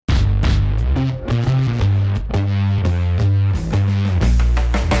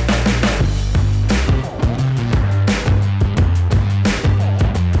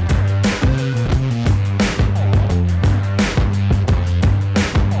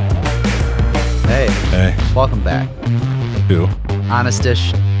Hey. Welcome back. Who?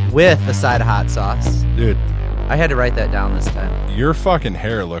 Honest-ish with a side of hot sauce. Dude, I had to write that down this time. your fucking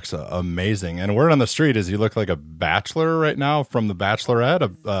hair looks amazing. And word on the street is you look like a bachelor right now from The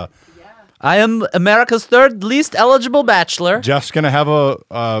Bachelorette. I am America's third least eligible bachelor. Jeff's going to have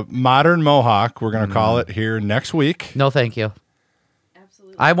a modern mohawk, we're going to call it, here next week. No, thank you.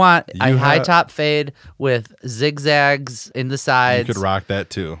 I want a You high have- top fade with zigzags in the sides. You could rock that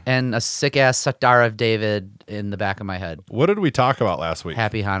too. And a sick-ass Star of David in the back of my head. What did we talk about last week?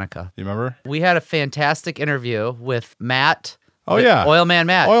 Happy Hanukkah. You remember? We had a fantastic interview with Matt. Oh, with yeah. Oil Man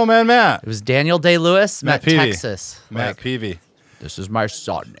Matt. Oil Man Matt. It was Daniel Day-Lewis, Matt met Peavy. Texas. Matt Peavy. This is my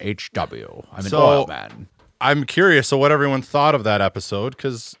son, HW. I'm an So- oil man. I'm curious so what everyone thought of that episode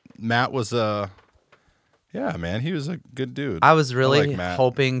because Matt was yeah, man, he was a good dude. I was really like Matt.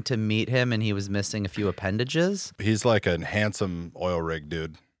 hoping to meet him, and he was missing a few appendages. He's like a handsome oil rig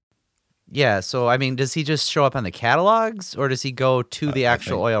dude. Yeah, so, I mean, does he just show up on the catalogs, or does he go to the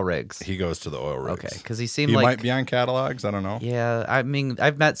actual think oil rigs? He goes to the oil rigs. Okay, because he seemed He like... might be on catalogs. I don't know. Yeah, I mean,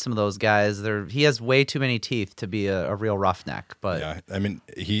 I've met some of those guys. He has way too many teeth to be a real roughneck, but Yeah, I mean,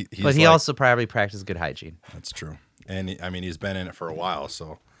 he's but he like- also probably practiced good hygiene. That's true. And he's been in it for a while,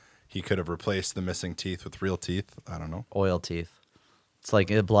 so he could have replaced the missing teeth with real teeth. I don't know. Oil teeth. It's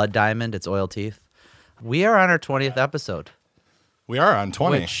like a blood diamond. It's oil teeth. We are on our 20th episode, We are on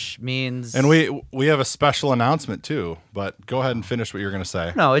 20. which means... And we have a special announcement too, but go ahead and finish what you're going to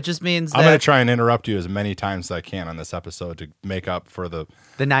say. No, it just means I'm going that to try and interrupt you as many times as I can on this episode to make up for the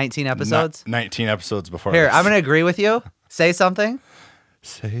the 19 episodes... 19 episodes before Here, this. I'm going to agree with you. Say something.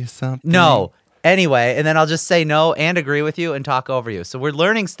 Say something. No. Anyway, and then I'll just say no and agree with you and talk over you. So we're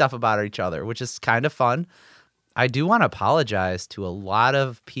learning stuff about each other, which is kind of fun. I do want to apologize to a lot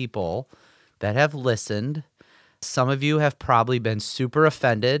of people that have listened. Some of you have probably been super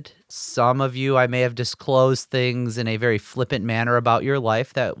offended. Some of you, I may have disclosed things in a very flippant manner about your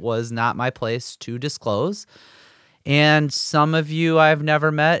life that was not my place to disclose. And some of you I've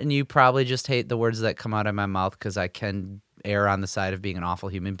never met, and you probably just hate the words that come out of my mouth because I can err on the side of being an awful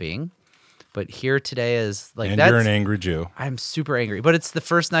human being. But here today is like And that's, you're an angry Jew. I'm super angry. But it's the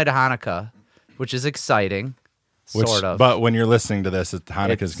first night of Hanukkah, which is exciting, sort of. But when you're listening to this,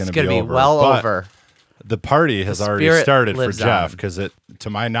 Hanukkah's going to be over. well But over. The party has The already spirit started for lives Jeff on. because to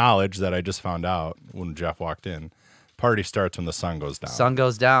my knowledge that I just found out when Jeff walked in, party starts when the sun goes down. Sun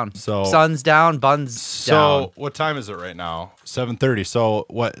goes down. So- Sun's down, buns So down. what time is it right now? 7:30. So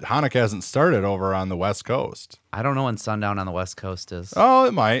Hanukkah hasn't started over on the West Coast. I don't know when sundown on the West Coast is. Oh,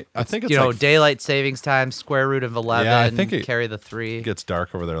 it might. I think it's like daylight savings time, square root of 11, Yeah, I think it- carry the 3. it gets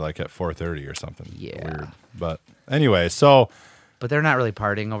dark over there like at 4:30 or something. Yeah. Weird. But anyway, so But they're not really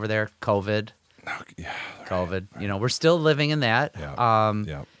partying over there. COVID. yeah. COVID. We're still living in that. Yeah.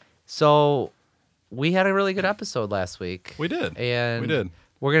 Yeah. So we had a really good episode last week. We did. And We did.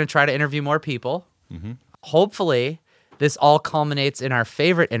 We're going to try to interview more people. Mm-hmm. Hopefully, this all culminates in our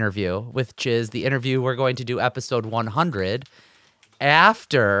favorite interview, which is the interview we're going to do episode 100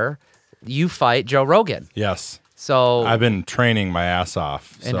 after you fight Joe Rogan. Yes. So I've been training my ass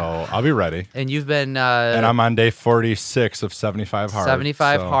off, so I'll be ready. and you've been And I'm on day 46 of 75 hard.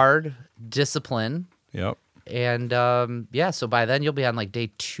 75 so- hard discipline. Yep. And so by then you'll be on like day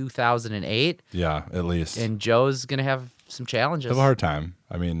 2008, Yeah, at least. and Joe's going to have some challenges. Have a hard time.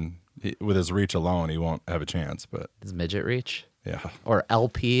 I mean, with his reach alone, he won't have a chance, but His midget reach. yeah. Or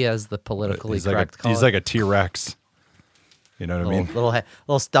LP as the politically He's like correct call he's it. like a T-Rex. You know what I mean?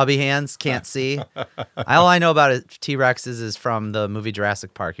 Little stubby hands, can't see. All I know about T-Rexes is from the movie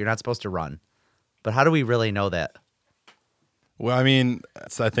Jurassic Park. You're not supposed to run. But how do we really know that? Well, I mean,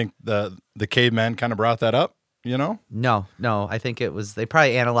 I think the cavemen kind of brought that up, you know? No. I think it was, they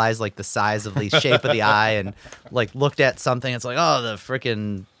probably analyzed like the size of the shape of the eye and like looked at something. It's like, oh, the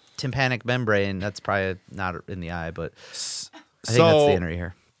freaking tympanic membrane. That's probably not in the eye, but I think that's the inner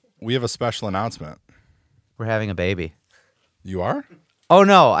ear. We have a special announcement. We're having a baby. You are? Oh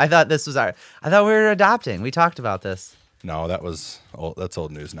no, I thought we were adopting. We talked about this. No, that's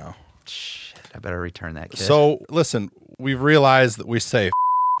old news now. Shit, I better return that kid. So, listen, we've realized that we say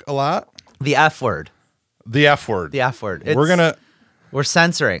a lot. The F word. The F word. The F word. We're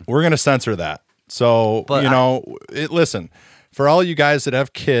censoring. gonna censor that. So, But listen, for all you guys that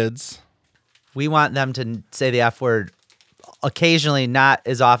have kids, We want them to say the F word occasionally, not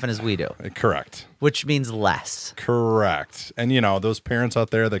as often as we do, correct. which means less. Correct. And those parents out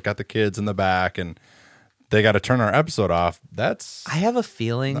there that got the kids in the back and they got to turn our episode off. That's I have a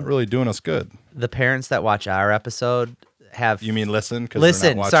feeling not really doing us good. the parents that watch our episode have You mean listen? 'Cause they're not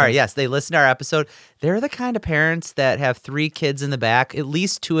listen. watching? Sorry, yes, they listen to our episode. They're the kind of parents that have 3 kids in the back. At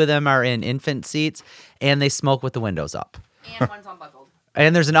least 2 of them are in infant seats, and they smoke with the windows up. And one's unbuckled.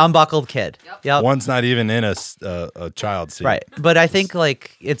 And there's an unbuckled kid. Yep. One's not even in a child seat. Right. But I think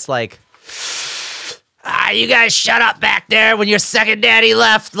it's like, you guys shut up back there when your second daddy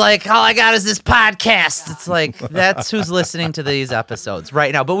left. Like, all I got is this podcast. It's like, that's who's listening to these episodes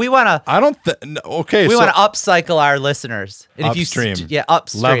right now. But we want to, I don't okay. we so want to upcycle our listeners. And Upstream.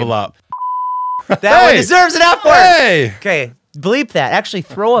 Upstream. level up. That one deserves an F word. Hey! Okay. Bleep that. Actually,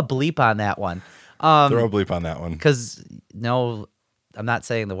 throw a bleep on that one. Throw a bleep on that one. Because, no, I'm not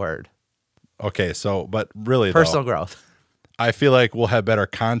saying the word. Okay, so, but really, Personal though, growth. I feel like we'll have better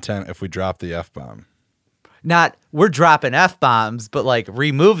content if we drop the F-bomb. Not, we're dropping F-bombs, but like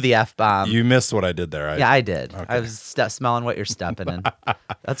remove the F-bomb. You missed what I did there. Yeah, I did. Okay. I was smelling what you're stepping in.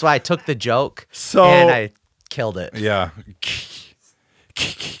 That's why I took the joke So- and I killed it. Yeah.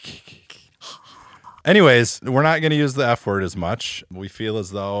 Anyways, we're not going to use the F word as much. We feel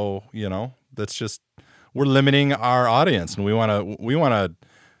as though, that's just, we're limiting our audience, and we want to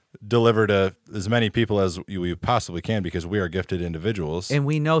deliver to as many people as we possibly can because we are gifted individuals. And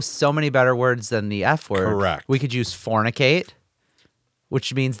we know so many better words than the F word. Correct. We could use fornicate,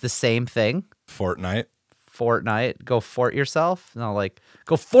 which means the same thing. Fortnite. Fortnite. Go fort yourself. No, like,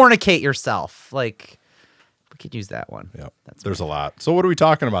 go fornicate yourself. Like, we could use that one. Yep. There's a lot. So what are we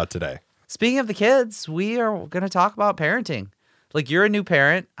talking about today? Speaking of the kids, we are going to talk about parenting. Like, you're a new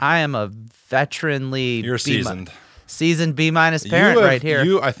parent. I am a veteranly... You're seasoned. Seasoned B- parent right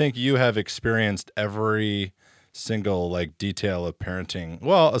here. I think you have experienced every single detail of parenting.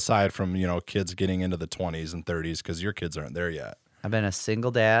 Well, aside from, kids getting into the 20s and 30s because your kids aren't there yet. I've been a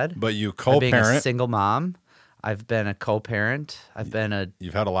single dad. But you I've been a co-parent. single mom. I've been a co-parent. I've been a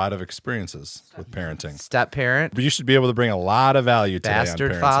You've had a lot of experiences with parenting. step parent, But you should be able to bring a lot of value today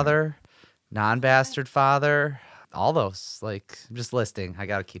bastard on parenting. father, non-bastard father, all those. Like, I'm just listing. I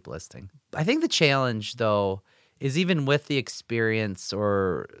got to keep listing. I think the challenge, though, is even with the experience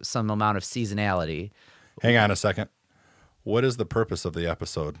or some amount of seasonality. Hang on a second. What is the purpose of the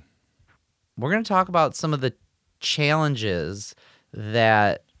episode? We're going to talk about some of the challenges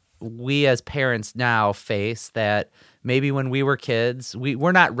that we as parents now face that maybe when we were kids,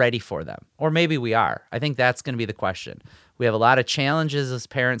 we're not ready for them. Or maybe we are. I think that's going to be the question. We have a lot of challenges as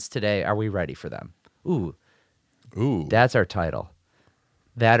parents today. Are we ready for them? Ooh. That's our title.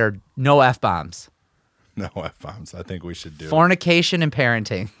 That are no F-bombs. No F-bombs. I think we should do Fornication and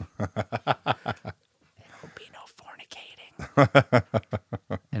parenting. There will be no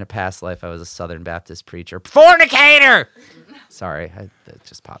fornicating. In a past life, I was a Southern Baptist preacher. Fornicator! Sorry, that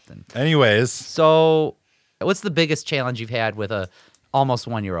just popped in. Anyways. So, what's the biggest challenge you've had with a almost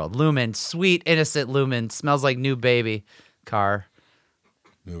 1-year-old? Lumen, sweet, innocent Lumen, smells like new baby car.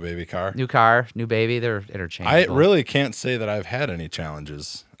 New baby car. New car, new baby, they're interchangeable. I really can't say that I've had any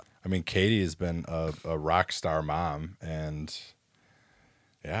challenges. I mean, Katie has been a rock star mom, and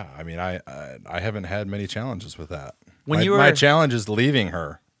yeah, I mean, I haven't had many challenges with that. My challenge is leaving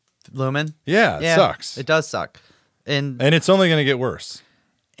her. Lumen? Yeah, it sucks. It does suck. And it's only going to get worse.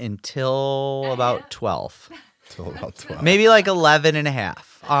 Until about 12. Until about 12. Maybe like 11 and a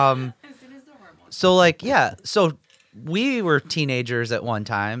half. As soon as the hormones. So so we were teenagers at one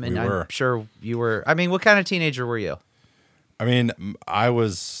time, and I'm sure you were. I mean, what kind of teenager were you? I mean, I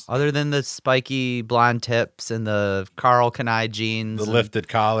was... Other than the spiky blonde tips and the Carl Kanai jeans. The lifted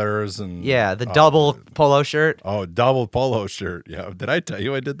collars and... Yeah, the double polo shirt. Oh, double polo shirt. Yeah. Did I tell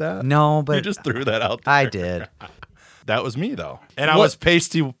you I did that? No, but... You just threw that out there. I did. That was me, though. And I was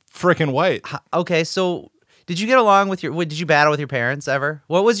pasty freaking white. Okay, so did you get along with did you battle with your parents ever?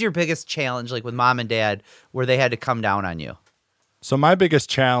 What was your biggest challenge, like with mom and dad, where they had to come down on you? So my biggest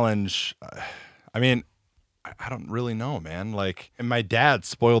challenge, I mean... I don't really know, man. And my dad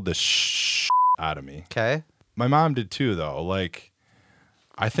spoiled the out of me. Okay. My mom did too, though.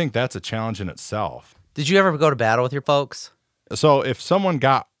 I think that's a challenge in itself. Did you ever go to battle with your folks? So if someone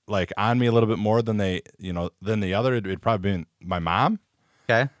got on me a little bit more than than the other, it'd probably been my mom.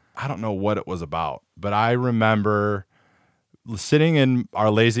 Okay. I don't know what it was about, but I remember sitting in our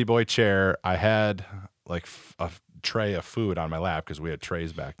lazy boy chair. I had a tray of food on my lap because we had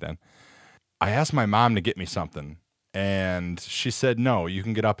trays back then. I asked my mom to get me something, and she said, no, you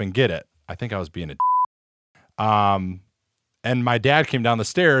can get up and get it. I think I was being and my dad came down the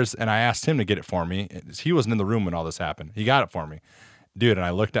stairs, and I asked him to get it for me. He wasn't in the room when all this happened. He got it for me. Dude, and I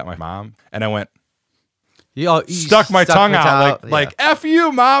looked at my mom, and I went, you stuck my tongue out, F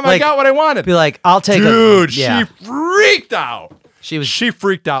you, Mom, I got what I wanted. Be like, I'll take Dude, she freaked out. She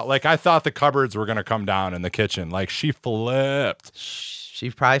freaked out. Like, I thought the cupboards were going to come down in the kitchen. Like, she flipped. She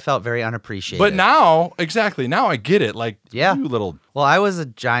probably felt very unappreciated. But now, exactly, now I get it. Like, yeah. you little... Well, I was a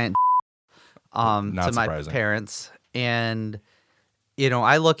giant Not to my surprising. parents. And, you know,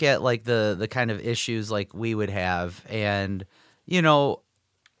 I look at, like, the kind of issues, like, we would have. And, you know,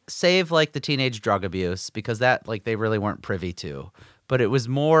 save, like, the teenage drug abuse, because that, like, they really weren't privy to. But it was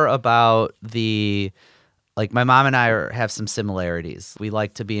more about the... Like, my mom and I have some similarities. We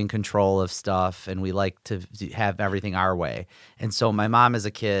like to be in control of stuff, and we like to have everything our way. And so my mom as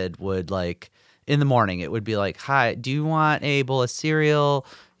a kid would, like, in the morning, it would be like, hi, do you want a bowl of cereal?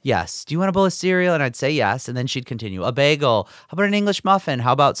 Yes. Do you want a bowl of cereal? And I'd say yes. And then she'd continue. A bagel. How about an English muffin?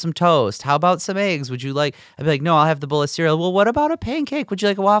 How about some toast? How about some eggs? Would you like? I'd be like, no, I'll have the bowl of cereal. Well, what about a pancake? Would you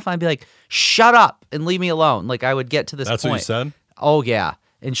like a waffle? I'd be like, shut up and leave me alone. Like, I would get to this That's point. what you said? Oh, yeah.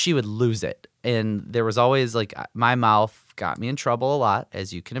 And she would lose it. And there was always, like, my mouth got me in trouble a lot,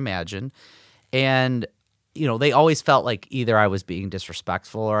 as you can imagine. And, you know, they always felt like either I was being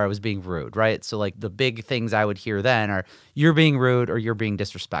disrespectful or I was being rude, right? So, like, the big things I would hear then are, you're being rude or you're being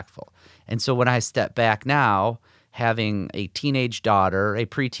disrespectful. And so when I step back now, having a teenage daughter, a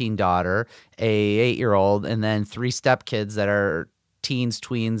preteen daughter, a 8-year-old, and then 3 stepkids that are teens,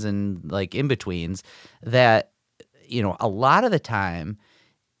 tweens, and, like, in-betweens, that, you know, a lot of the time –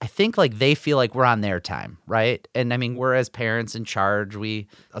 I think, like, they feel like we're on their time, right? And I mean, we're as parents in charge.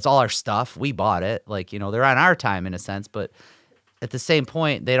 That's all our stuff. We bought it. Like, you know, they're on our time in a sense, but at the same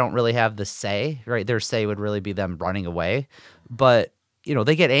point, they don't really have the say, right? Their say would really be them running away. But, you know,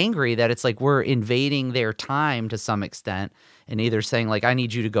 they get angry that it's like we're invading their time to some extent and either saying, like, I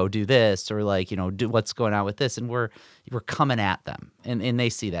need you to go do this, or, like, you know, do what's going on with this. And we're coming at them, and they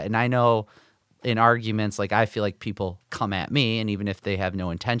see that. And I know in arguments, like, I feel like people come at me, and even if they have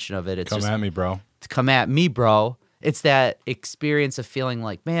no intention of it, it's Come at me, bro. come at me, bro. It's that experience of feeling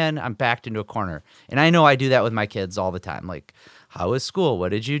like, man, I'm backed into a corner. And I know I do that with my kids all the time. Like, how was school? What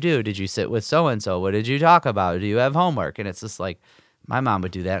did you do? Did you sit with so-and-so? What did you talk about? Do you have homework? And it's just like, my mom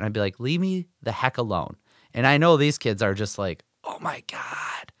would do that, and I'd be like, leave me the heck alone. And I know these kids are just like, oh my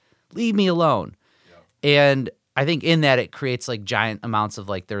God, leave me alone. Yep. And I think in that it creates, like, giant amounts of,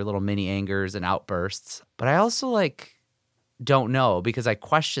 like, their little mini angers and outbursts. But I also, like, don't know, because I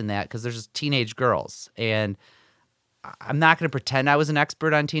question that, because there's teenage girls, and I'm not going to pretend I was an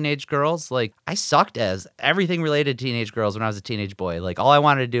expert on teenage girls. Like, I sucked as everything related to teenage girls when I was a teenage boy. Like, all I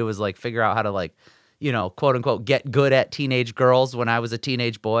wanted to do was, like, figure out how to, like, you know, quote unquote, get good at teenage girls when I was a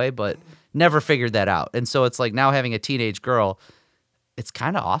teenage boy, but never figured that out. And so it's like, now having a teenage girl, it's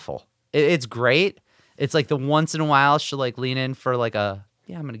kind of awful. It's great. It's like the once in a while she'll, like, lean in for, like, I'm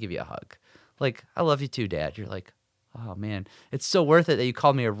going to give you a hug. Like, I love you too, Dad. You're like, oh, man, it's so worth it that you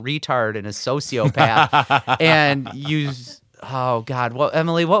called me a retard and a sociopath. And oh, God. Well,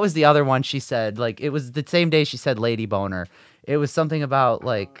 Emily, what was the other one she said? Like, it was the same day she said lady boner. It was something about,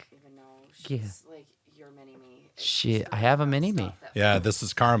 like, I don't even know. She's like your mini-me. I have a mini-me. Yeah, this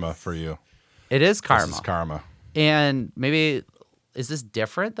is karma for you. It is karma. This is karma. And maybe, is this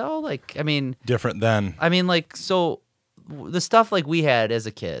different, though? Like, I mean. Different than. I mean, like, so the stuff, like, we had as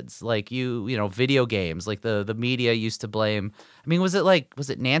a kids, like, you know, video games, like the media used to blame. I mean, was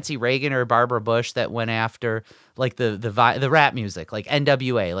it Nancy Reagan or Barbara Bush that went after, like, the rap music, like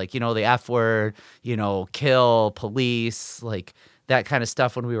NWA, like, you know, the F word, you know, kill, police, like that kind of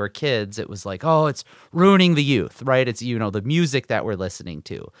stuff when we were kids. It was like, oh, it's ruining the youth, right? It's, you know, the music that we're listening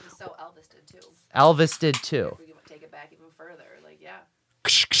to. So Elvis did too. Elvis did too. If we could take it back even further, like, yeah.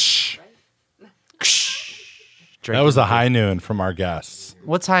 Right? That was a high noon from our guests.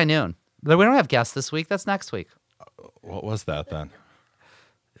 What's high noon? We don't have guests this week. That's next week. What was that then?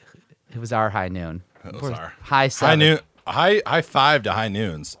 It was our high noon. It was our high seven. High noon. High five to high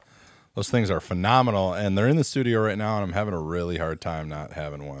noons. Those things are phenomenal, and they're in the studio right now, and I'm having a really hard time not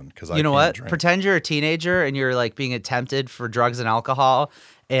having one because you know what? Pretend you're a teenager and you're, like, being tempted for drugs and alcohol,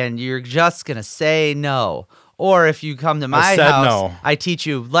 and you're just gonna say no. Or if you come to my house, no. I teach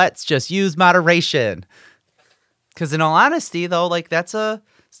you, let's just use moderation. Because in all honesty, though, like, that's a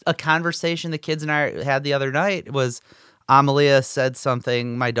conversation the kids and I had the other night. Was Amalia said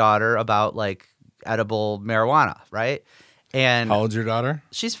something, my daughter, about, like, edible marijuana, right? And how old's your daughter?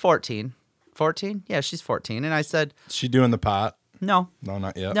 She's 14. 14? Yeah, she's 14. And I said, is she doing the pot? No. No,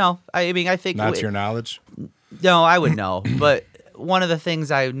 not yet. No. I mean, I think. Not to your knowledge? No, I would know. But one of the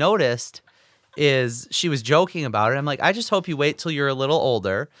things I noticed is she was joking about it. I'm like, I just hope you wait till you're a little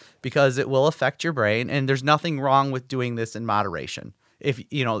older because it will affect your brain. And there's nothing wrong with doing this in moderation. If,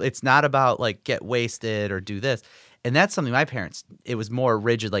 you know, it's not about, like, get wasted or do this. And that's something my parents, it was more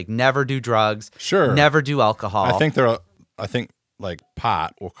rigid, like, never do drugs. Sure. Never do alcohol. I think like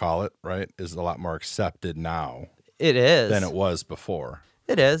pot, we'll call it, right, is a lot more accepted now It is. than it was before.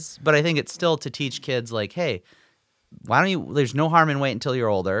 It is, but I think it's still to teach kids like, hey, why don't you? There's no harm in waiting until you're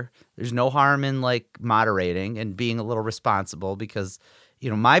older. There's no harm in like moderating and being a little responsible because,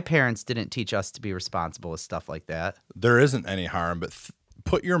 my parents didn't teach us to be responsible with stuff like that. There isn't any harm, but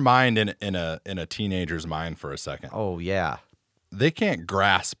put your mind in a teenager's mind for a second. Oh yeah, They can't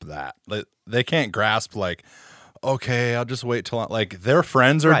grasp that. They can't grasp like, okay, I'll just wait till like their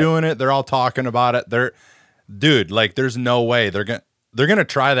friends are doing it. They're all talking about it. Dude, like there's no way they're gonna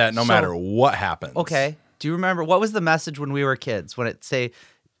try that no matter what happens. Okay. Do you remember what was the message when we were kids? When it say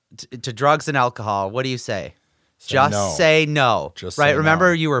to drugs and alcohol, what do you say? Just say no. Just right? say Remember,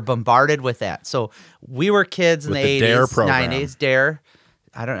 no. you were bombarded with that. So we were kids in With the the DARE 80s, program. 90s. DARE.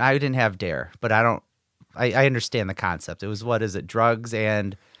 I didn't have DARE, but I understand the concept. It was, what is it? Drugs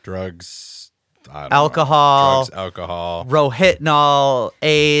and Drugs, I don't alcohol, know. Drugs, alcohol, rohypnol,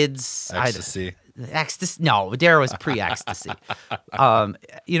 AIDS, ecstasy. Ecstasy. No, DARE was pre-ecstasy.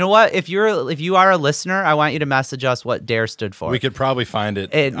 You know what? If you are a listener, I want you to message us what DARE stood for. We could probably find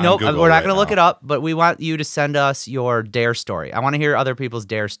it. Nope, on Google we're not right going to look now. it up, but we want you to send us your DARE story. I want to hear other people's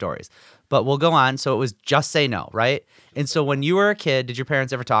DARE stories. But we'll go on. So it was just say no, right? And so when you were a kid, did your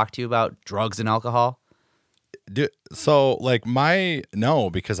parents ever talk to you about drugs and alcohol? So like no,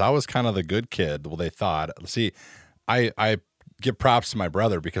 because I was kind of the good kid. Well, they thought. See, I give props to my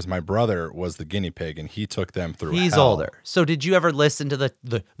brother because my brother was the guinea pig and he took them through. He's hell. older. So did you ever listen to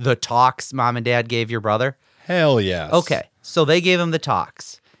the talks mom and dad gave your brother? Hell yes. Okay. So they gave him the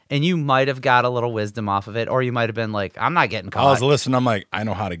talks. And you might have got a little wisdom off of it, or you might have been like, I'm not getting caught. I was listening. I'm like, I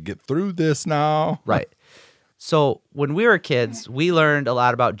know how to get through this now. Right. So when we were kids, we learned a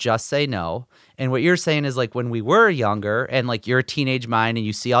lot about just say no. And what you're saying is like when we were younger and like you're a teenage mind and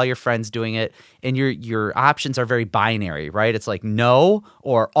you see all your friends doing it and your options are very binary, right? It's like no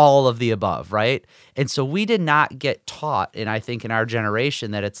or all of the above, right? And so we did not get taught, and I think in our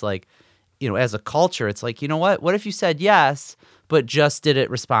generation, that it's like, as a culture, it's like, you know what? What if you said yes, but just did it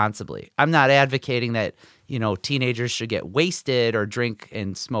responsibly? I'm not advocating that, teenagers should get wasted or drink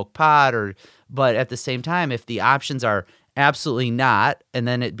and smoke pot but at the same time, if the options are absolutely not, and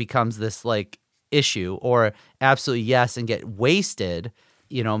then it becomes this like issue, or absolutely yes and get wasted,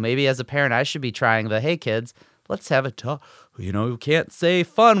 maybe as a parent, I should be trying hey kids, let's have a talk. You can't say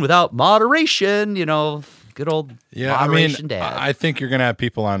fun without moderation, good old moderation dad. I think you're going to have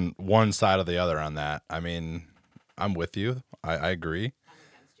people on one side or the other on that. I mean, I'm with you. I agree.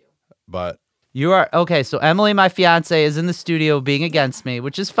 But you are okay. So Emily, my fiance, is in the studio being against me,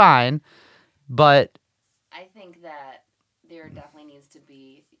 which is fine. But I think that there definitely needs to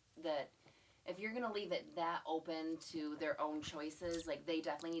be that if you're going to leave it that open to their own choices, like they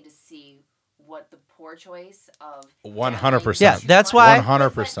definitely need to see what the poor choice of 100%. Yeah, that's why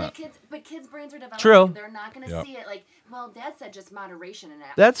 100%. But kids' brains are developing. True. They're not going to see it like, well, Dad said just moderation and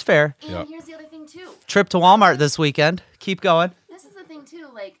that's fair. And here's the other thing too. Trip to Walmart this weekend. Keep going. This is the thing too.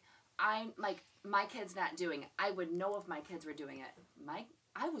 Like my kids not doing it. I would know if my kids were doing it.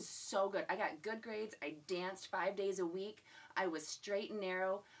 I was so good. I got good grades. I danced 5 days a week. I was straight and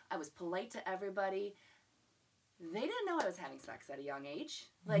narrow. I was polite to everybody. They didn't know I was having sex at a young age.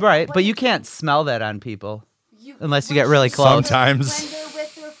 Right, but you can't smell that on people unless you get really close. Sometimes. When they're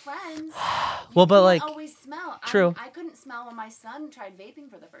with their friends, well, but you can't always smell. True. I couldn't smell when my son tried vaping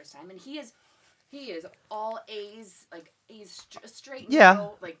for the first time, and he is all A's, like A's straight. And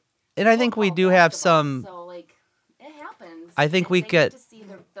narrow, like. And I think we do have some. So like, it happens. I think we get get to see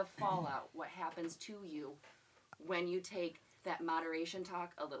the fallout. What happens to you when you take that moderation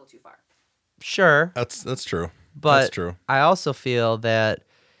talk a little too far. Sure. That's true. But that's true. I also feel that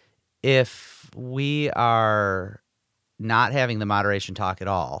if we are not having the moderation talk at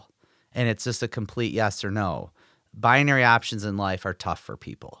all, and it's just a complete yes or no, binary options in life are tough for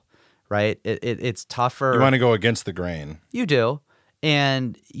people, right? It's tougher. You want to go against the grain. You do.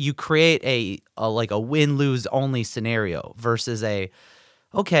 And you create a win-lose only scenario versus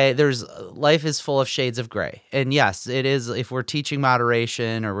life is full of shades of gray. And yes, it is. If we're teaching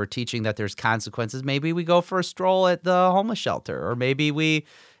moderation or we're teaching that there's consequences, maybe we go for a stroll at the homeless shelter, or maybe we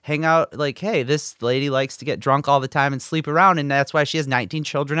hang out like, hey, this lady likes to get drunk all the time and sleep around, and that's why she has 19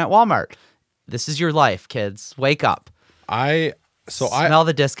 children at Walmart. This is your life, kids. Wake up. Smell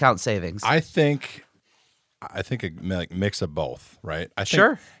the discount savings. I think a mix of both, right? I think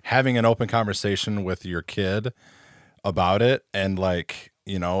Sure. having an open conversation with your kid about it and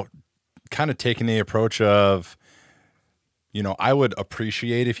kind of taking the approach of, I would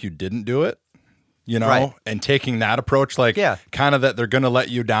appreciate if you didn't do it, you know, Right. and taking that approach, like Yeah. kind of that they're going to let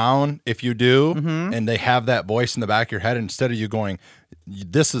you down if you do. Mm-hmm. And they have that voice in the back of your head instead of you going,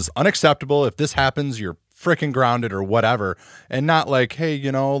 this is unacceptable. If this happens, you're freaking grounded or whatever. And not like, hey,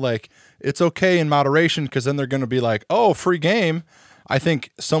 you know, like it's okay in moderation, because then they're going to be like, oh, free game. I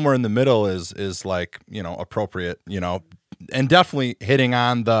think somewhere in the middle is like, you know, appropriate, you know, and definitely hitting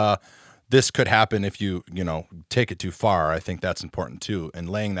on this could happen if you know, take it too far. I think that's important too, and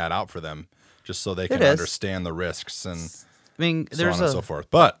laying that out for them just so they can is. understand the risks and I mean, so there's on and so forth.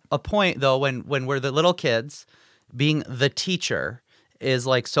 But a point though when we're the little kids, being the teacher is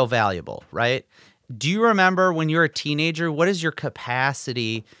like so valuable, right? Do you remember when you're a teenager, what is your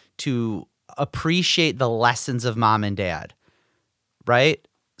capacity to appreciate the lessons of mom and dad? Right?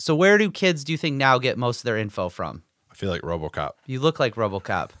 So where do kids, do you think, now get most of their info from? I feel like RoboCop. You look like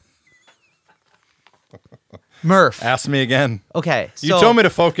RoboCop. Murph. Ask me again. Okay. You told me to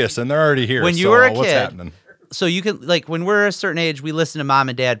focus, and they're already here. When you so were a what's kid, happening? so you can, like, when we're a certain age, we listen to mom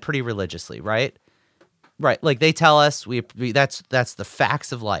and dad pretty religiously, right? Right. Like they tell us that's the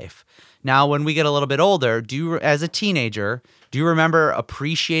facts of life. Now, when we get a little bit older, as a teenager, do you remember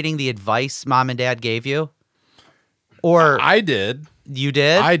appreciating the advice mom and dad gave you? Or I did. You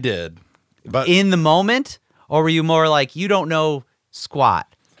did? I did. But in the moment? Or were you more like, you don't know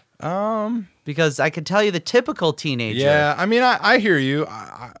squat? Because I can tell you the typical teenager. Yeah, I mean, I hear you.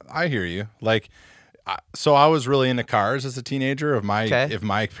 I hear you. Like, so I was really into cars as a teenager. If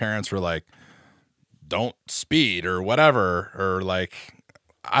my parents were like, don't speed or whatever, or like,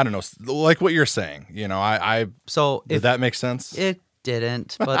 I don't know, like what you're saying, you know, So did that make sense? It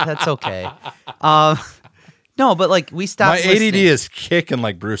didn't, but that's okay. No, but like we stopped. My ADD is kicking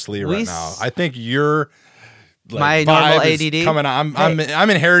like Bruce Lee right now. I think you're. Like, my normal ADD ADD coming on. I'm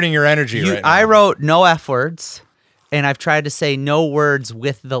inheriting your energy right now. I wrote no F words, and I've tried to say no words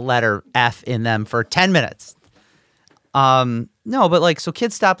with the letter F in them for 10 minutes. No, but like, so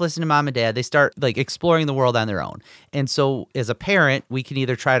kids stop listening to mom and dad. They start like exploring the world on their own. And so as a parent, we can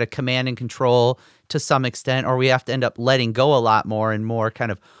either try to command and control to some extent, or we have to end up letting go a lot more and more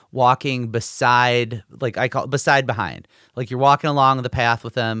kind of walking beside, like I call it beside behind. Like you're walking along the path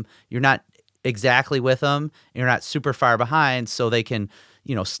with them. You're not exactly with them. You're not super far behind, so they can,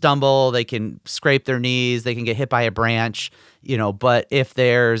 you know, stumble, they can scrape their knees, they can get hit by a branch, you know, but if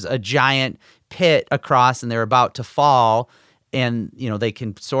there's a giant pit across and they're about to fall, and, you know, they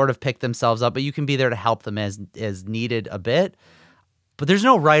can sort of pick themselves up, but you can be there to help them as needed a bit. But there's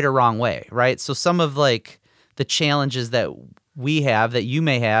no right or wrong way, right? So some of like the challenges that we have, that you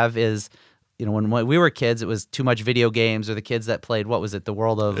may have, is, you know, when we were kids, it was too much video games, or the kids that played, what was it, the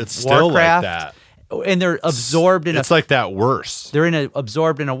World of it's Warcraft. Still like that. And they're absorbed in it's like that worse. They're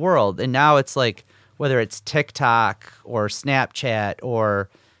absorbed in a world. And now it's like, whether it's TikTok or Snapchat or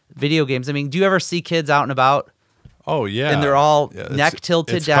video games. I mean, do you ever see kids out and about? Oh, yeah. And they're all neck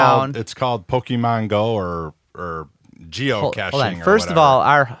tilted down. It's called Pokemon Go or geocaching. Hold on. Or First of whatever. all,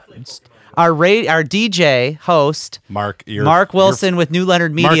 our DJ host, Mark Wilson with New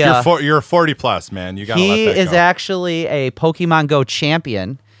Leonard Media. Mark, you're 40 plus, man. You got to let that go. He is actually a Pokemon Go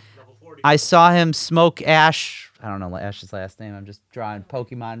champion. I saw him smoke Ash. I don't know Ash's last name. I'm just drawing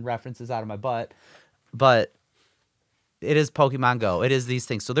Pokemon references out of my butt. But it is Pokemon Go. It is these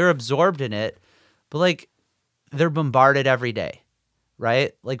things. So they're absorbed in it. But like, they're bombarded every day,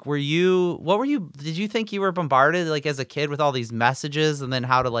 right? Like, did you think you were bombarded like as a kid with all these messages and then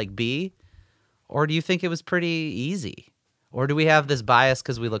how to like be? Or do you think it was pretty easy? Or do we have this bias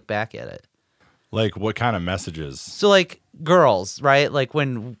because we look back at it? Like, what kind of messages? So like girls, right? Like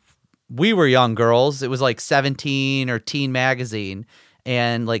when we were young girls, it was like 17 or Teen Magazine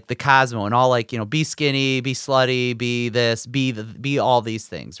and like the Cosmo and all, like, you know, be skinny, be slutty, be this, be all these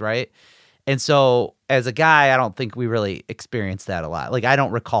things, right? And so as a guy, I don't think we really experienced that a lot. Like, I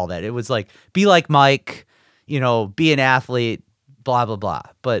don't recall that. It was like, be like Mike, you know, be an athlete, blah, blah, blah.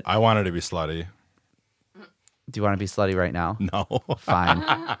 But I wanted to be slutty. Do you want to be slutty right now? No. Fine.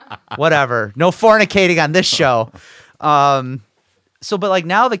 Whatever. No fornicating on this show. So, but like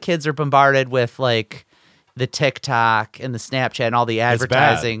now the kids are bombarded with like the TikTok and the Snapchat and all the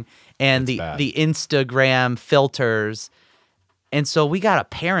advertising and the Instagram filters. And so we got to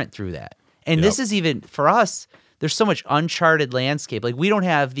parent through that. And this is even, for us, there's so much uncharted landscape. Like, we don't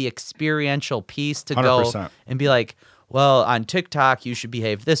have the experiential piece to 100%. go and be like, well, on TikTok, you should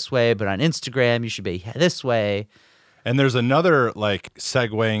behave this way, but on Instagram, you should behave this way. And there's another like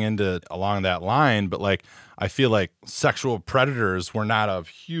segueing into along that line, but like I feel like sexual predators were not a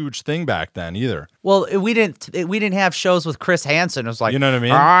huge thing back then either. Well, we didn't have shows with Chris Hansen. It was like, You know what I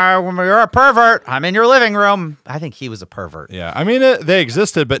mean? You're a pervert. I'm in your living room. I think he was a pervert. Yeah, I mean they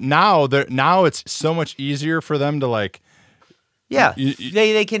existed, but now it's so much easier for them to like. Yeah,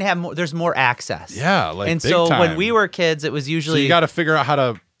 they can have more. There's more access. Yeah, like and big so time. when we were kids, it was So usually you got to figure out how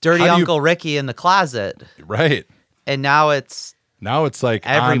to Dirty how do you- Uncle Ricky in the closet, right. and now it's Now it's like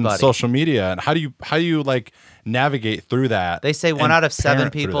everybody. on social media, and how do you like navigate through that? They say one and out of 7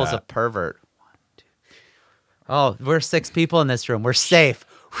 parent through people is a that? pervert. 1, 2, 3. Oh, we're 6 people in this room. We're safe.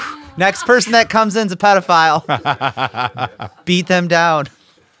 Next person that comes in's a pedophile. Beat them down.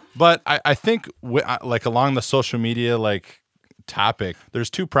 But I think like along the social media like topic, there's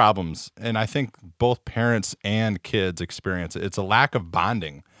 2 problems, and I think both parents and kids experience it. It's a lack of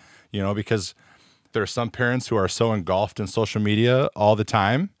bonding, because there are some parents who are so engulfed in social media all the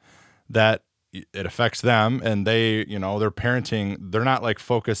time that it affects them, and they're parenting. They're not like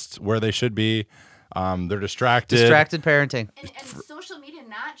focused where they should be. They're distracted. Distracted parenting. And social media,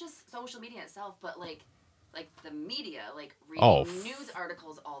 not just social media itself, but like the media, like Oh. reading news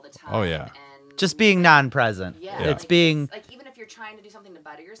articles all the time. Oh, yeah. And Just being non-present. yeah, It's like, being. like even if you're trying to do something to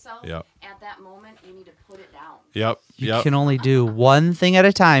better yourself, Yep. at that moment you need to put it down. Yep. You can only do one thing at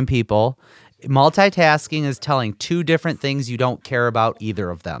a time, people. Multitasking is telling 2 different things you don't care about either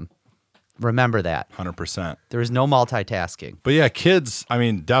of them. Remember that. 100%. There is no multitasking. But yeah, kids, I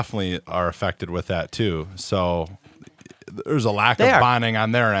mean, definitely are affected with that too. So there's a lack They of are. bonding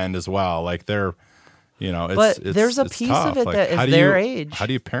on their end as well. Like they're, it's But it's, there's a it's piece tough. of it Like, that is how do their you- age. How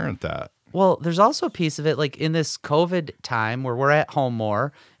do you parent that? Well, there's also a piece of it, like in this COVID time where we're at home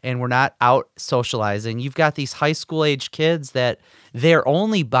more and we're not out socializing. You've got these high school age kids that they're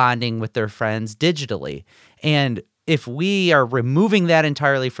only bonding with their friends digitally. And if we are removing that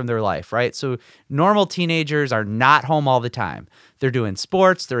entirely from their life, right? So normal teenagers are not home all the time. They're doing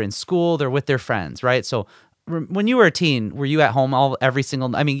sports, they're in school, they're with their friends, right? So when you were a teen, were you at home every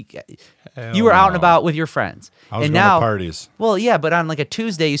single? I mean, you were out and no. about with your friends. I was and going now, to parties. well, yeah, but on like a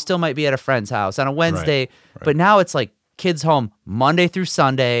Tuesday, you still might be at a friend's house. On a Wednesday, Right. but now it's like kids home Monday through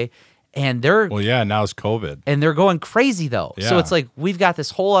Sunday, and they're Well, yeah, now it's COVID. going crazy though. So Yeah. it's like we've got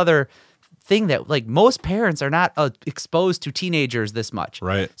this whole other thing that like most parents are not exposed to teenagers this much.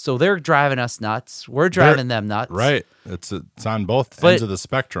 Right. So they're driving us nuts. We're driving them nuts. Right. It's on both But- ends of the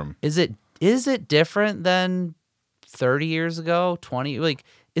spectrum. Is it different than 30 years ago, 20? Like,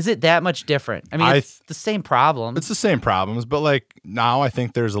 is it that much different? I mean, it's the same problem. It's the same problems, but like now I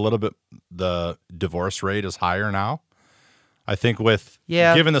think there's a little bit, the divorce rate is higher now. I think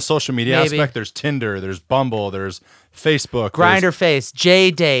given the social media maybe. aspect, there's Tinder, there's Bumble, there's Facebook. Grinder Face,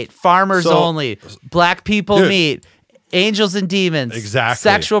 J-Date, Farmers So- Only, Black People Dude. Meet, Angels and Demons, Exactly.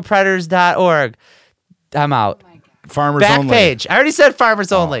 sexualpredators.org. I'm out. Oh my God. Farmers Back Only. page. I already said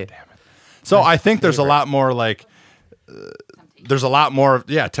Farmers Only. So I think there's a lot more like, there's a lot more,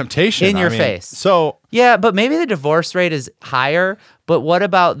 temptation. In your I mean, face. So Yeah, but maybe the divorce rate is higher. But what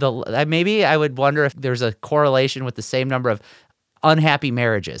about maybe I would wonder if there's a correlation with the same number of unhappy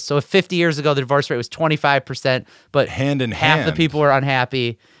marriages. So if 50 years ago the divorce rate was 25%, but hand in half the hand. people were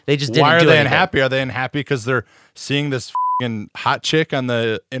unhappy, they just didn't why are do they anything. unhappy? Are they unhappy because they're seeing this fing hot chick on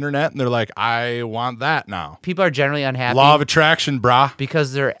the internet and they're like, I want that now? People are generally unhappy Law of attraction, brah.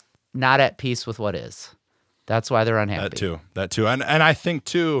 because they're not at peace with what is. That's why they're unhappy. That too. And I think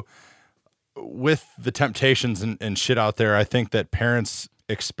too, with the temptations and shit out there, I think that parents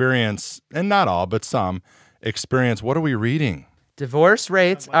experience, and not all, but some experience, what are we reading? Divorce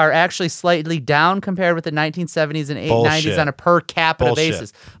rates are actually slightly down compared with the 1970s and 90s Bullshit. on a per capita Bullshit.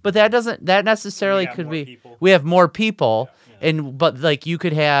 basis. But that necessarily have could more be people. we have more people but like you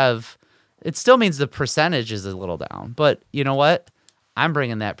could have it still means the percentage is a little down. But you know what? I'm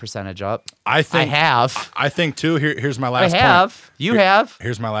bringing that percentage up. I think too, here's my last point. You have.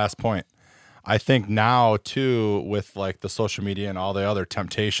 Here's my last point. I think now too, with like the social media and all the other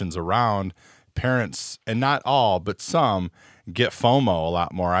temptations around, parents, and not all, but some, get FOMO a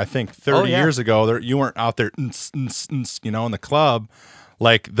lot more. I think 30 years ago, you weren't out there, in the club.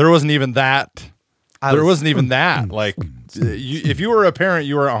 Like there wasn't even that. Like if you were a parent,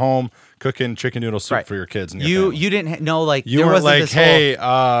 you were at home cooking chicken noodle soup for your kids. And your family. You didn't know like You there weren't wasn't like, this hey,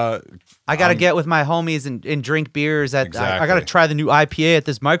 I got to get with my homies and drink beers at. I Exactly. got to try the new IPA at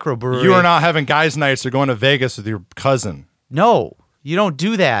this microbrewery. you are not having guys' nights or going to Vegas with your cousin. No, you don't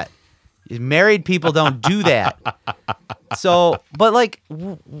do that. Married people don't do that. So, but like,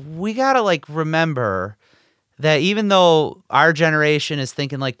 we gotta like remember that even though our generation is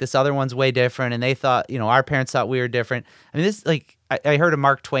thinking like this other one's way different, and they thought, our parents thought we were different. I mean, this like I heard a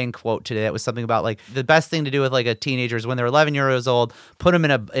Mark Twain quote today that was something about like the best thing to do with like a teenager is when they're 11 years old, put them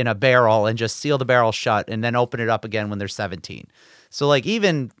in a barrel and just seal the barrel shut, and then open it up again when they're 17. So like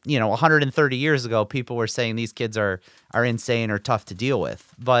even 130 years ago, people were saying these kids are insane or tough to deal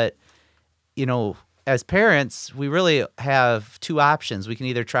with. But as parents, we really have two options. We can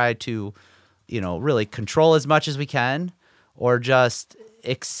either try to really control as much as we can, or just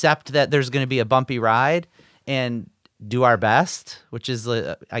accept that there's going to be a bumpy ride and do our best, which is,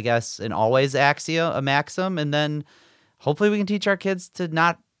 I guess, an always a maxim. And then hopefully we can teach our kids to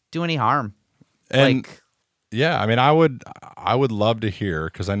not do any harm. And yeah, I mean, I would love to hear,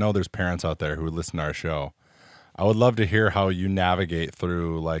 because I know there's parents out there who listen to our show. I would love to hear how you navigate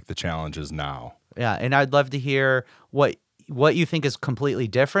through like the challenges now. Yeah, and I'd love to hear what you think is completely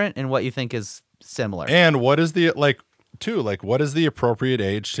different and what you think is similar. And what is the what is the appropriate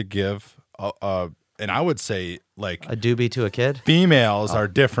age to give and I would say like a doobie to a kid? Females are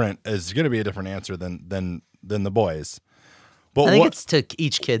different, is going to be a different answer than the boys. But I think it's to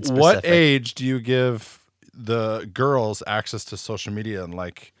each kid specific. What age do you give the girls access to social media and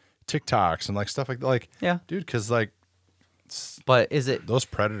like TikToks and like stuff like yeah, dude, cuz like, but is it those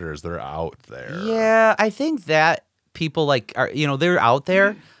predators, they're out there? Yeah, I think that people like are they're out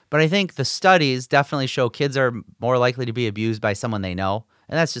there, but I think the studies definitely show kids are more likely to be abused by someone they know,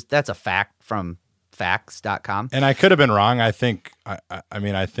 and that's a fact from facts.com. And I could have been wrong. I think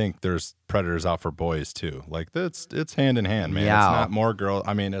I think there's predators out for boys too. Like it's hand in hand, man. Yeah. It's not more girls.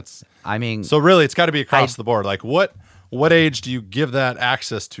 So really it's got to be across the board. Like what age do you give that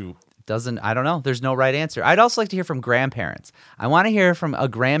access to? I don't know. There's no right answer. I'd also like to hear from grandparents. I want to hear from a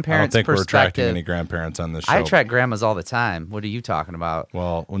grandparent's perspective. I don't think we're attracting any grandparents on this show. I attract grandmas all the time. What are you talking about?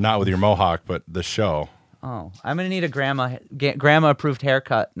 Well, not with your mohawk, but the show. Oh, I'm going to need a grandma-approved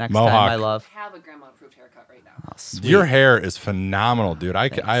haircut next mohawk. time, my love. I have a grandma-approved haircut right now. Oh, sweet. Your hair is phenomenal, dude. I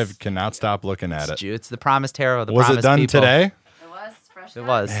cannot stop looking at it. It's the promised hair of the Was promised it done people. today? It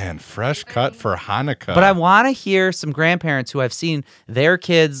was. Man, fresh cut for Hanukkah. But I want to hear some grandparents who have seen their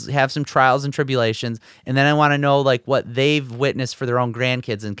kids have some trials and tribulations, and then I want to know like what they've witnessed for their own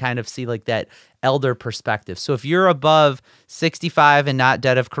grandkids and kind of see like that elder perspective. So if you're above 65 and not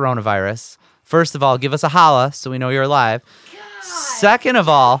dead of coronavirus, first of all, give us a holla so we know you're alive. God. Second of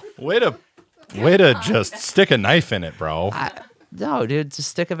all, way to just stick a knife in it, bro. No, dude, just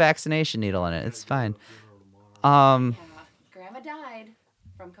stick a vaccination needle in it. It's fine. Grandma died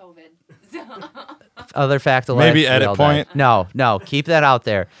from COVID. Other fact of maybe life. edit point. No, keep that out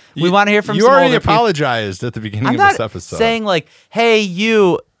there. We want to hear from. You some already older apologized at the beginning I'm of not this episode, saying like, "Hey,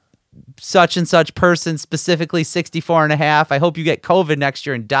 you, such and such person, specifically 64 and a half. I hope you get COVID next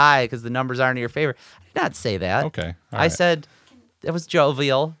year and die because the numbers aren't in your favor." I did not say that. Okay, I said it was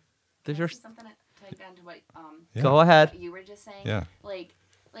jovial. Something to add to what Go ahead. what you were just saying. Yeah. Like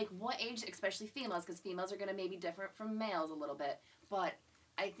what age, especially females, because females are going to maybe differ from males a little bit. But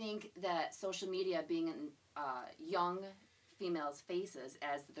I think that social media being in young females' faces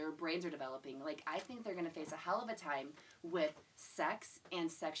as their brains are developing, like I think they're going to face a hell of a time with sex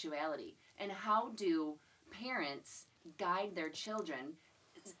and sexuality. And how do parents guide their children,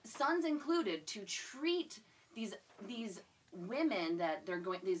 sons included, to treat these women that they're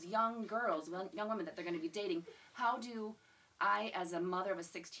going, these young girls, young women that they're going to be dating? How do I, as a mother of a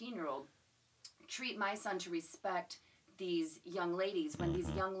 16-year-old, treat my son to respect these young ladies when these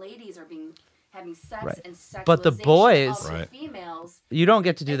young ladies are having sex Right. and sexualization But the boys- of the females? You don't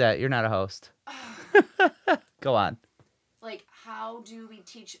get to do that. You're not a host. Go on. Like, how do we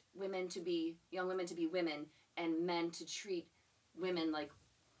teach young women to be women, and men to treat women like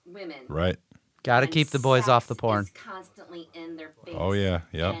women? Right. Got to And keep the boys off the sex porn. is constantly in their face. Oh yeah,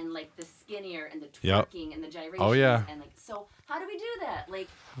 yep. And like the skinnier and the Yep. twerking and the gyrations. Oh, yeah. And like, so how do we do that? Like,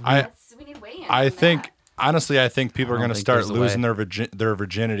 we need weigh in. I on think that. honestly, I think people are I don't going to think start there's a losing way. their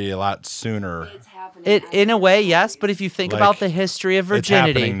virginity a lot sooner. It's happening. In a way, yes. But if you think Like, about the history of virginity,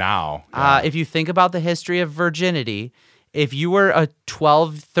 It's happening now. Yeah. If you think about the history of virginity, if you were a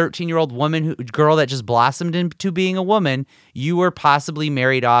 12, 13-year-old girl that just blossomed into being a woman, you were possibly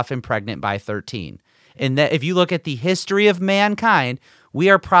married off and pregnant by 13. And that if you look at the history of mankind, we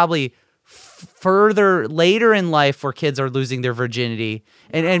are probably further later in life where kids are losing their virginity.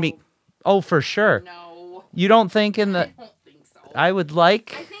 And I mean, oh, for sure. No. You don't think in the... I don't think so. I would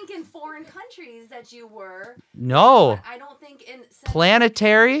like... I think in foreign countries that you were. No. But I don't think in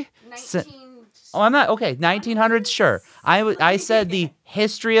Planetary? 19. Oh, I'm not... Okay, 1900s, sure. I said the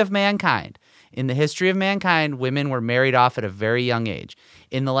history of mankind. In the history of mankind, women were married off at a very young age.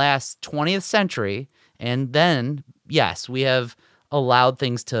 In the last 20th century And then, yes, we have allowed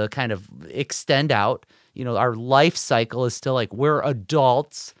things to kind of extend out. Our life cycle is still like we're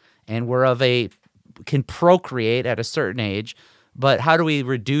adults and can procreate at a certain age. But how do we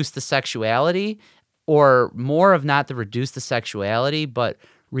reduce the sexuality, or more of not to reduce the sexuality, but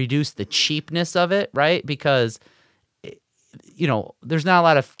reduce the cheapness of it, right? Because, there's not a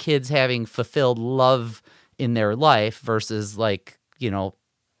lot of kids having fulfilled love in their life versus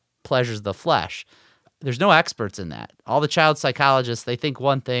pleasures of the flesh. There's no experts in that. All the child psychologists, they think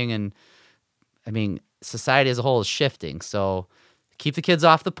one thing, and society as a whole is shifting. So keep the kids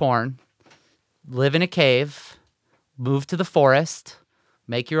off the porn, live in a cave, move to the forest,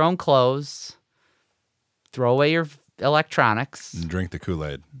 make your own clothes, throw away your electronics. And drink the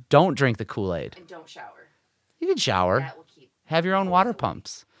Kool-Aid. Don't drink the Kool-Aid. And don't shower. You can shower. That will keep. Have your own water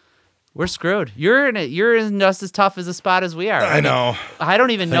pumps. We're screwed. You're in just as tough as a spot as we are. I know. I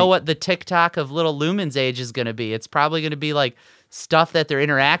don't even know what the TikTok of little Lumen's age is going to be. It's probably going to be like stuff that they're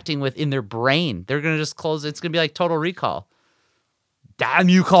interacting with in their brain. They're going to just close. It's going to be like Total Recall. Damn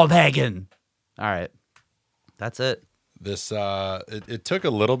you, Copenhagen. All right. That's it. This it took a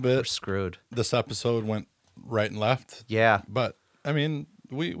little bit. We're screwed. This episode went right and left. Yeah. But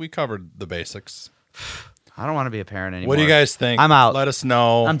we covered the basics. I don't want to be a parent anymore. What do you guys think? I'm out. Let us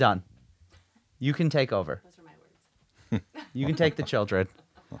know. I'm done. You can take over. Those are my words. You can take the children.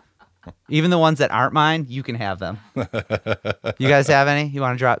 Even the ones that aren't mine, you can have them. You guys have any? You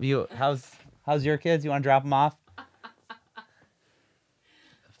want to drop? How's your kids? You want to drop them off?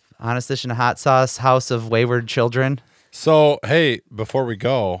 Honest Dish and Hot Sauce, House of Wayward Children. So, hey, before we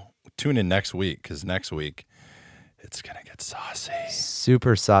go, tune in next week, because next week it's going to get saucy.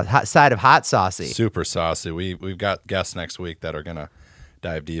 Super saucy. Side of hot saucy. Super saucy. We've got guests next week that are going to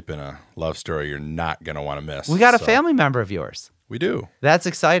dive deep in a love story you're not going to want to miss. We got a family member of yours. We do. That's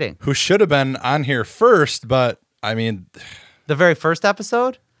exciting. Who should have been on here first, but, The very first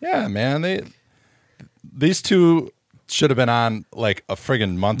episode? Yeah, man. These two should have been on like a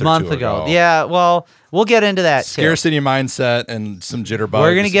friggin' month or two ago. Yeah, well, we'll get into that Scarcity mindset and some jitterbugs.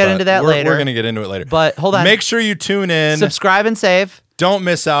 We're going to get into that later. We're going to get into it later. But hold on. Make sure you tune in. Subscribe and save. Don't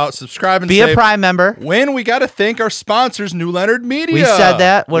miss out. Subscribe and Be save. a Prime member. We got to thank our sponsors, New Leonard Media. We said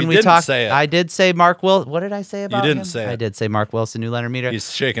that when we didn't talked. Say it. I did say Mark Wilson. What did I say about him? You didn't say it. I did say Mark Wilson, New Leonard Media.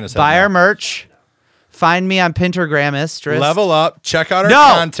 He's shaking his head. Buy now. our merch. Find me on Pintergrammistress. Level up. Check out our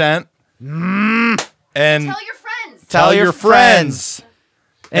content. And Tell your friends. Tell your friends.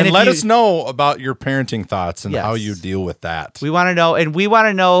 And let you, us know about your parenting thoughts and Yes. how you deal with that. We want to know, and we want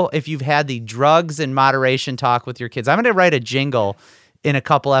to know if you've had the drugs and moderation talk with your kids. I'm going to write a jingle in a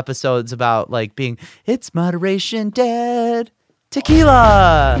couple episodes about it's moderation, Dad.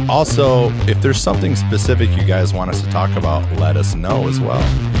 Tequila. Also, if there's something specific you guys want us to talk about, let us know as well.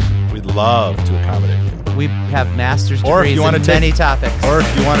 We'd love to accommodate you. We have master's Or if degrees you want in to take- many topics. Or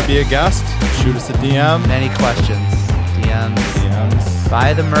if you want to be a guest, shoot us a DM. Many questions. DMs. DMs.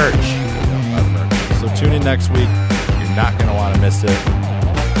 Buy the merch. So tune in next week. You're not going to want to miss it.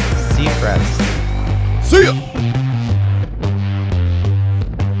 Seacrest. See ya!